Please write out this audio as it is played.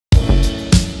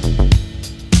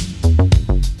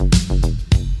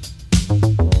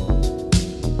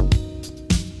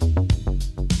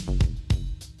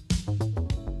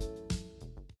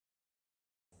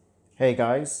Hey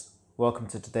guys, welcome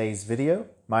to today's video.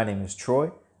 My name is Troy,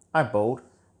 I'm bold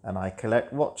and I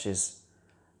collect watches.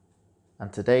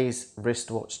 And today's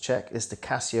wristwatch check is the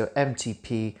Casio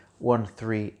MTP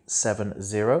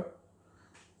 1370.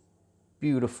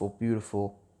 Beautiful,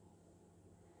 beautiful,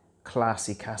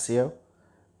 classy Casio.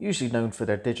 Usually known for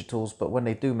their digitals, but when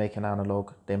they do make an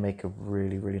analog, they make a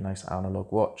really, really nice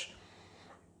analog watch.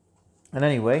 And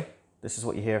anyway, this is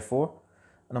what you're here for,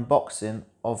 an unboxing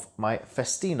of my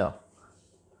Festina.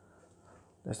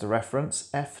 There's the reference,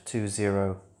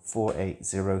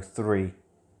 F20480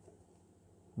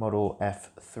 model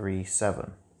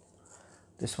F37.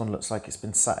 This one looks like it's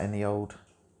been sat in the old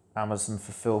Amazon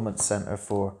fulfillment center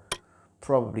for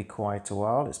probably quite a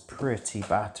while. It's pretty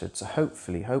battered, so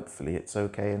hopefully it's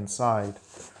okay inside.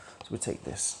 So we take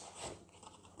this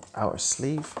outer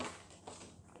sleeve.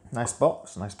 Nice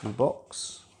box, nice blue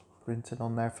box, printed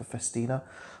on there for Festina.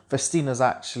 Festina's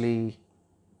actually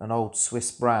an old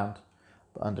Swiss brand,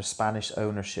 but under Spanish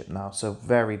ownership now. So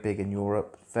very big in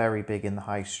Europe, very big in the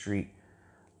high street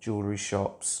jewelry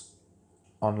shops,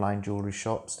 online jewelry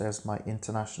shops. There's my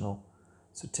international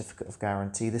certificate of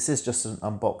guarantee. This is just an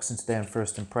unboxing today and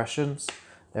first impressions.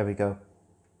 There we go.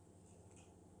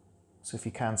 So if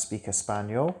you can speak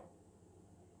Espanol,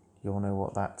 you'll know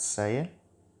what that's saying,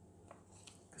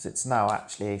 because it's now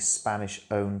actually a Spanish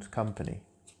owned company.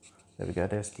 There we go,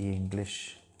 there's the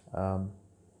English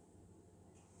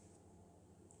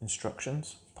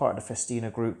instructions. Part of the Festina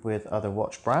group with other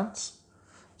watch brands.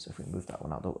 So if we move that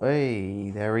one out the way,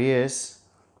 there he is.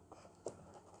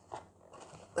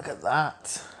 Look at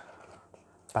that.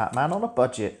 Batman on a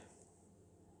budget.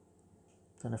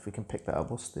 Don't know if we can pick that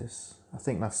up. What's this? I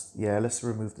think that's, yeah, let's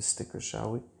remove the stickers,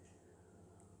 shall we?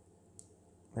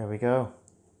 There we go.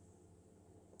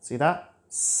 See that?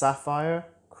 Sapphire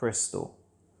crystal.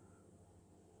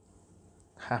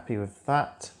 Happy with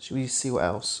that. Should we see what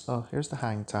else? Oh, here's the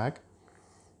hang tag.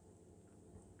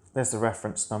 There's the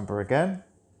reference number again.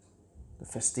 The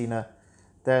Festina.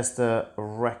 There's the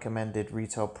recommended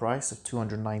retail price of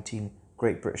 219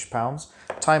 Great British pounds.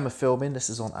 Time of filming, this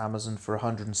is on Amazon for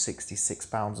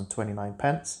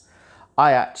 £166.29.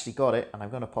 I actually got it, and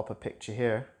I'm going to pop a picture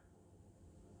here,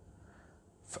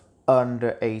 for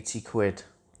under 80 quid.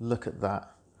 Look at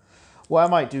that. What I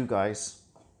might do, guys,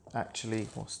 actually,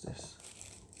 what's this?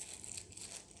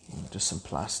 Just some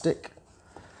plastic.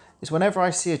 Is whenever I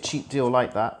see a cheap deal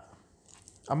like that,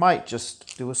 I might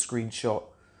just do a screenshot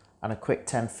and a quick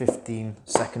 10-15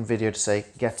 second video to say,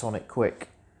 get on it quick.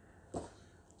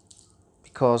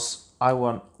 Because I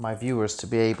want my viewers to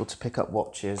be able to pick up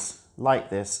watches like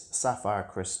this, sapphire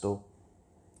crystal,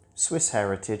 Swiss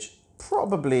heritage,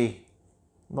 probably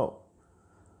not,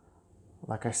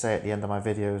 like I say at the end of my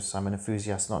videos, I'm an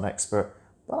enthusiast, not an expert,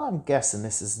 but I'm guessing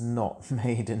this is not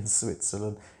made in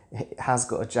Switzerland. It has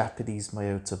got a Japanese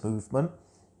Miyota movement,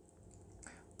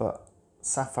 but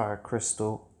sapphire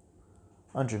crystal,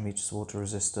 100 meters water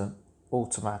resistant,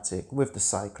 automatic, with the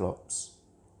Cyclops,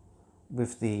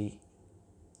 with the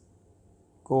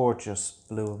gorgeous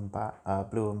blue and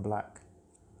black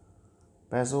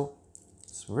bezel.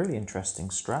 It's a really interesting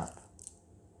strap,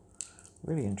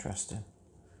 really interesting.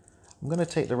 I'm going to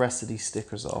take the rest of these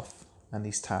stickers off and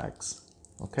these tags,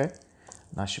 okay?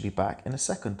 And I should be back in a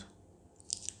second.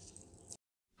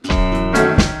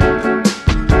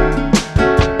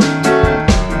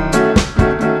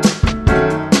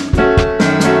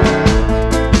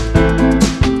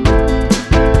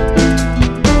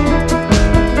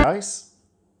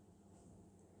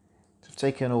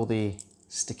 Taking all the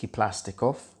sticky plastic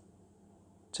off,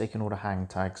 taking all the hang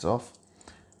tags off.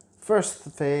 First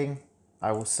thing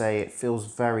I will say, it feels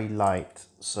very light,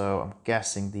 so I'm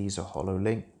guessing these are hollow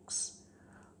links,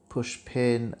 push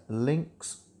pin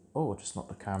links. Oh, just not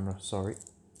the camera, sorry.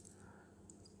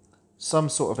 Some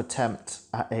sort of attempt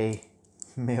at a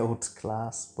milled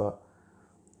clasp, but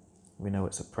we know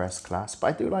it's a press clasp. But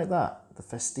I do like that, the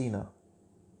Festina.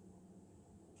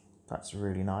 That's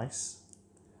really nice.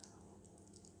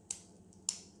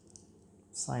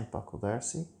 Sign buckle there,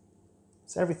 see?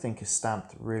 So everything is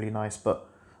stamped really nice, but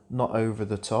not over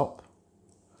the top.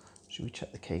 Should we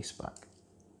check the case back?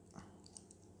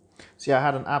 So yeah, I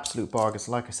had an absolute bargain.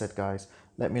 So like I said, guys,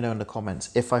 let me know in the comments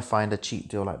if I find a cheap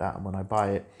deal like that, and when I buy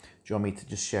it, do you want me to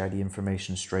just share the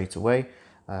information straight away?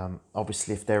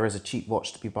 Obviously, if there is a cheap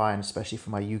watch to be buying, especially for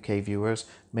my UK viewers,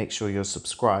 make sure you're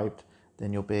subscribed.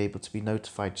 Then you'll be able to be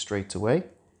notified straight away.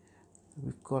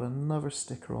 We've got another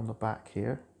sticker on the back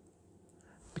here.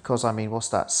 Because, I mean, what's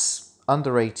that?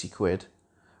 Under 80 quid.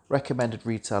 Recommended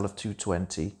retail of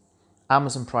 220.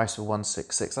 Amazon price for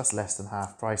 166. That's less than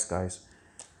half price, guys.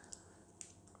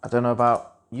 I don't know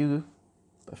about you,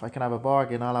 But if I can have a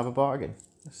bargain, I'll have a bargain.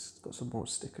 It's got some more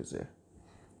stickers here.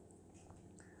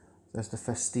 There's the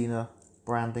Festina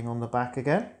branding on the back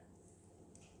again.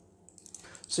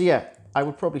 So yeah, I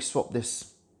would probably swap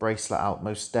this bracelet out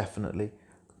most definitely.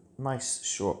 Nice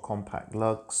short compact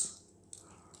lugs.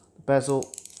 Bezel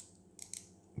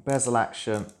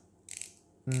action,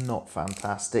 not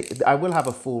fantastic. I will have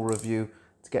a full review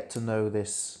to get to know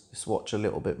this watch a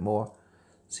little bit more,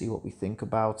 see what we think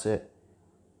about it.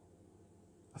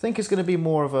 I think it's going to be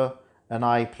more of an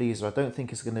eye pleaser. I don't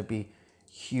think it's going to be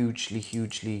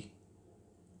hugely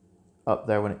up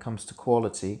there when it comes to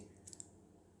quality.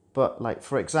 But like,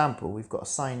 for example, we've got a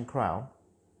signed crown,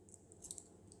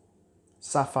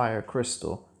 sapphire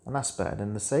crystal, and that's better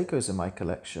than the Seikos in my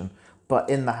collection. But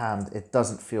in the hand, it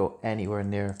doesn't feel anywhere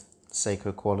near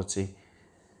Seiko quality.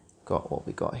 Got what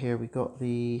we got here. We got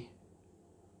the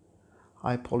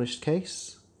high polished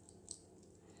case.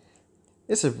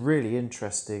 It's a really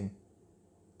interesting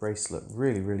bracelet,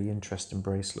 really interesting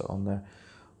bracelet on there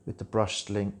with the brushed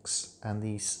links and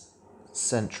these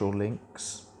central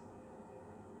links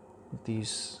with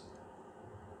these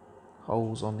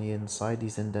holes on the inside,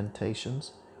 these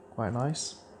indentations, quite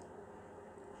nice.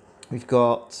 We've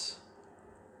got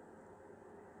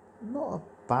not a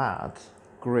bad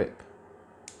grip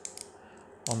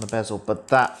on the bezel, but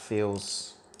that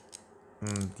feels,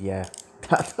 yeah,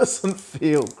 that doesn't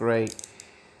feel great.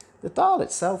 The dial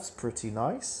itself's pretty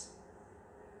nice.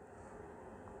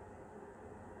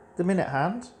 The minute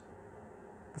hand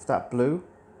with that blue,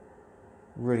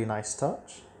 really nice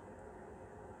touch.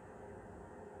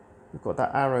 We've got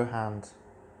that arrow hand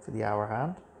for the hour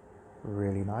hand,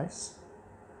 really nice.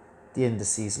 The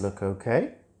indices look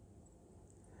okay.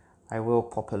 I will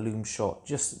pop a loom shot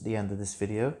just at the end of this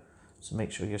video, so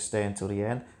make sure you stay until the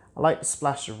end. I like the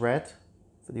splash of red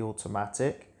for the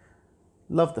automatic.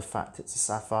 Love the fact it's a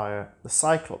sapphire. The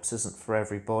Cyclops isn't for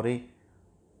everybody.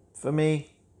 For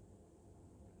me,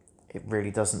 it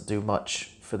really doesn't do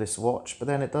much for this watch, but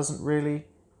then it doesn't really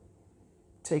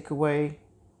take away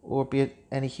or be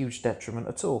any huge detriment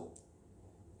at all.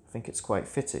 I think it's quite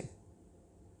fitting.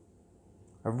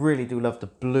 I really do love the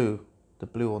blue. The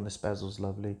blue on this bezel's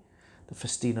lovely. The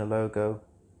Festina logo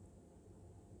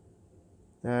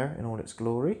there in all its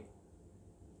glory.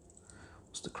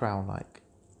 What's the crown like?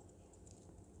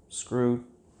 Screw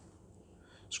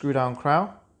down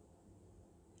crown.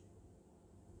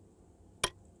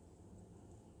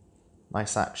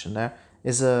 Nice action there.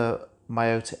 Is a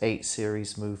Myota 8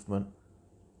 series movement.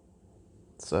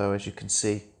 So as you can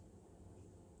see,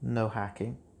 no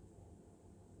hacking.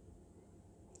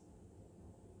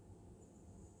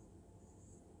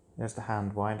 There's the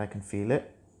hand wind, I can feel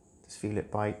it. Just feel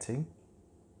it biting.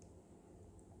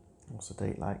 What's the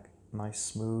date like? Nice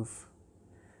smooth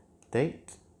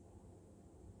date.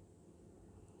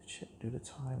 Do the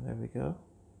time, there we go.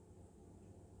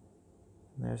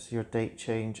 And there's your date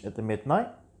change at the midnight.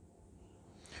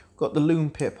 Got the loom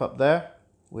pip up there,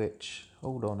 which,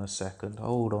 hold on a second.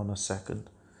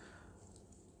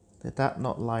 Did that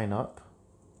not line up?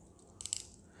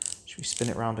 Should we spin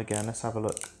it round again? Let's have a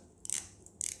look.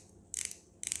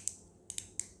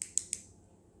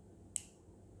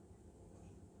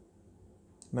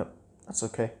 No, that's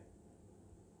okay.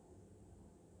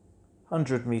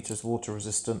 100 meters water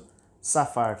resistant,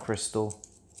 sapphire crystal,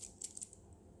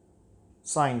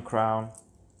 signed crown,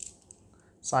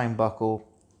 signed buckle,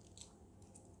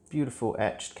 beautiful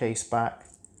etched case back.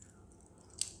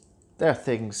 There are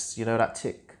things, you know, that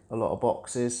tick a lot of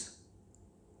boxes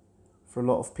for a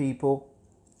lot of people.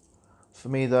 For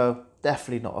me though,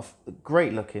 definitely not a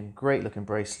great looking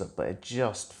bracelet, but it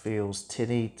just feels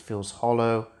tinny, it feels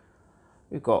hollow.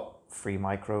 We've got 3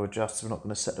 micro adjusts. We're not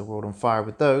going to set the world on fire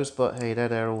with those, but hey,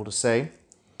 they're all the same.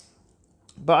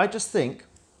 But I just think,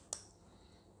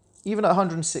 even at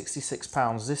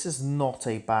 £166, this is not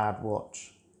a bad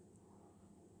watch.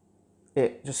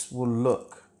 It just will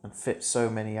look and fit so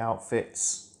many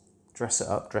outfits. Dress it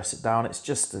up, dress it down. It's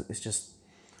just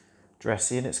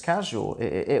dressy and it's casual.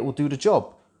 It will do the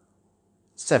job.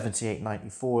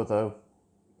 £78.94 though.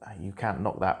 You can't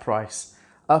knock that price.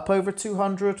 Up over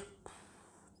 200.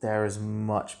 There is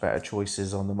much better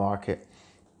choices on the market.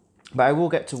 But I will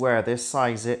get to wear this,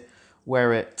 size it,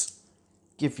 wear it,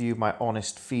 give you my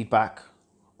honest feedback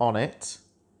on it.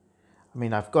 I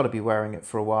mean, I've got to be wearing it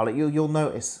for a while. You'll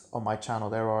notice on my channel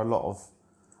there are a lot of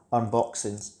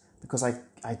unboxings because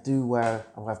I do wear,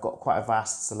 I've got quite a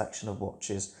vast selection of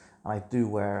watches and I do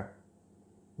wear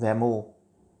them all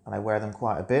and I wear them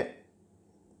quite a bit.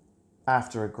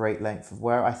 After a great length of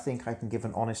wear, I think I can give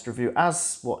an honest review.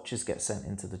 As watches get sent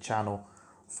into the channel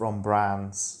from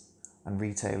brands and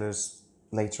retailers,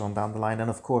 later on down the line. And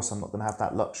of course, I'm not going to have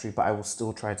that luxury, but I will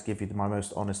still try to give you my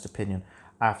most honest opinion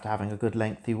after having a good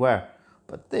lengthy wear.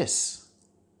 But this,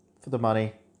 for the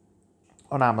money,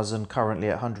 on Amazon currently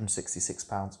at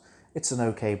 £166. It's an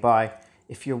okay buy.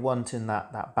 If you're wanting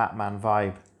that Batman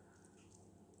vibe,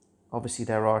 obviously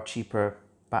there are cheaper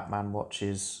Batman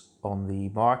watches on the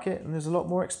market and there's a lot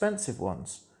more expensive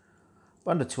ones.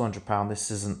 But under £200, this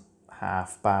isn't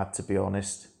half bad, to be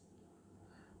honest.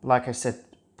 Like I said,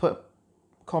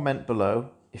 comment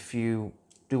below if you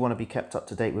do want to be kept up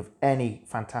to date with any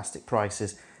fantastic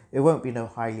prices. It won't be no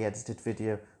highly edited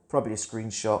video, probably a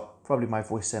screenshot, probably my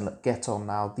voice saying, look, get on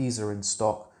now, these are in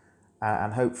stock,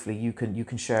 and hopefully you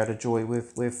can share the joy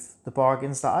with the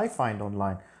bargains that I find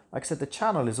online. Like I said, the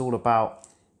channel is all about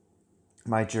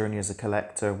my journey as a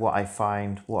collector, what I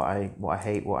find, what I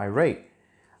hate, what I rate.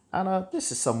 And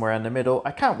this is somewhere in the middle.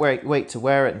 I can't wait to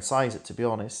wear it and size it, to be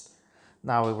honest.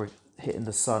 Now we're hitting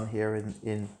the sun here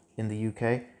in the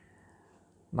UK.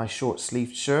 Nice short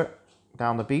sleeved shirt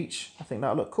down the beach. I think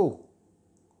that'll look cool.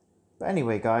 But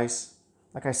anyway, guys,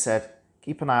 like I said,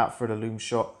 keep an eye out for the loom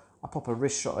shot. I'll pop a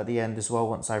wrist shot at the end as well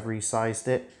once I've resized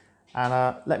it.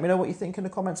 And let me know what you think in the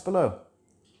comments below.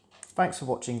 Thanks for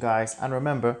watching, guys. And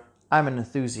remember, I'm an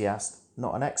enthusiast,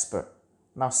 not an expert.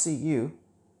 And I'll see you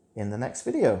in the next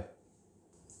video.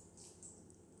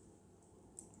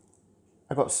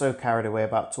 I got so carried away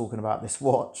about talking about this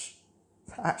watch,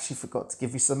 I actually forgot to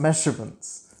give you some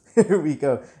measurements. Here we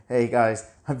go. Hey guys,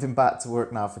 I've been back to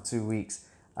work now for 2 weeks,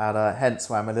 and hence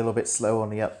why I'm a little bit slow on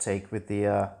the uptake with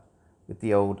the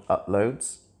old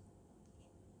uploads.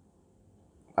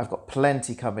 I've got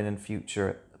plenty coming in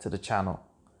future to the channel.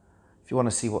 If you want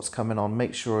to see what's coming on,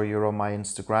 make sure you're on my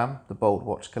Instagram, The Bold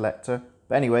Watch Collector.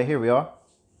 But anyway, here we are.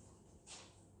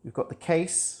 We've got the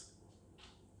case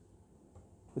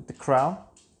with the crown.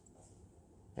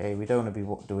 Hey, we don't want to be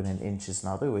doing in inches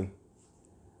now, do we?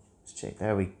 Let's check.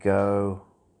 There we go.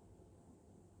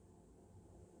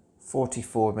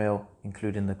 44mm,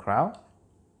 including the crown.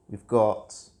 We've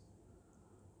got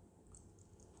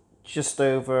just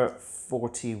over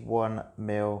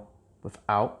 41mm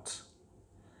without.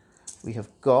 We have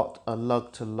got a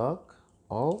lug to lug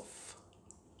of,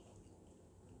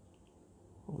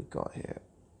 what we got here?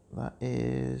 That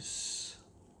is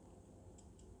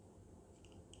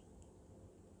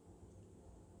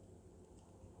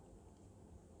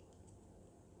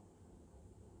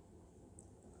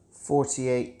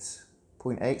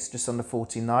 48.8, so just under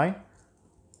 49.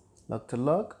 Lug to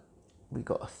lug. We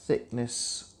got a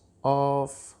thickness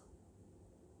of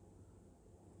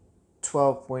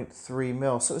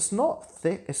 12.3mm. So it's not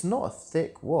thick. It's not a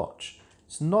thick watch.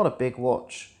 It's not a big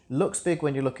watch. It looks big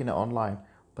when you're looking at it online,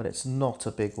 but it's not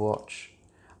a big watch.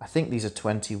 I think these are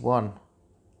 21.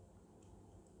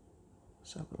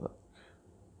 Let's have a look.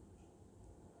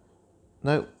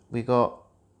 Nope, we got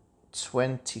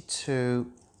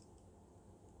 22.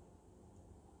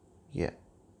 Yeah.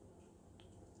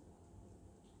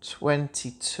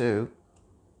 22.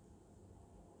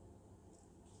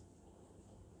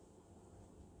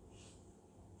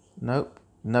 Nope.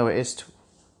 No, it is.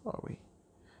 What are we?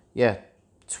 Yeah,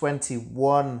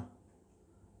 21mm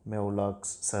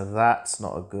lugs. So that's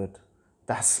not a good.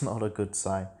 That's not a good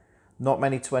sign. Not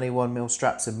many 21mm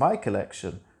straps in my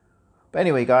collection. But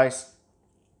anyway, guys,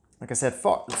 like I said,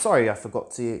 sorry I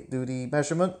forgot to do the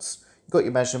measurements. You got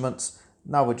your measurements.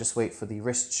 Now we'll just wait for the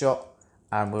wrist shot,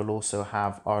 and we'll also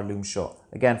have our loom shot.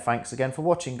 Again, thanks again for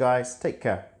watching, guys. Take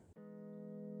care.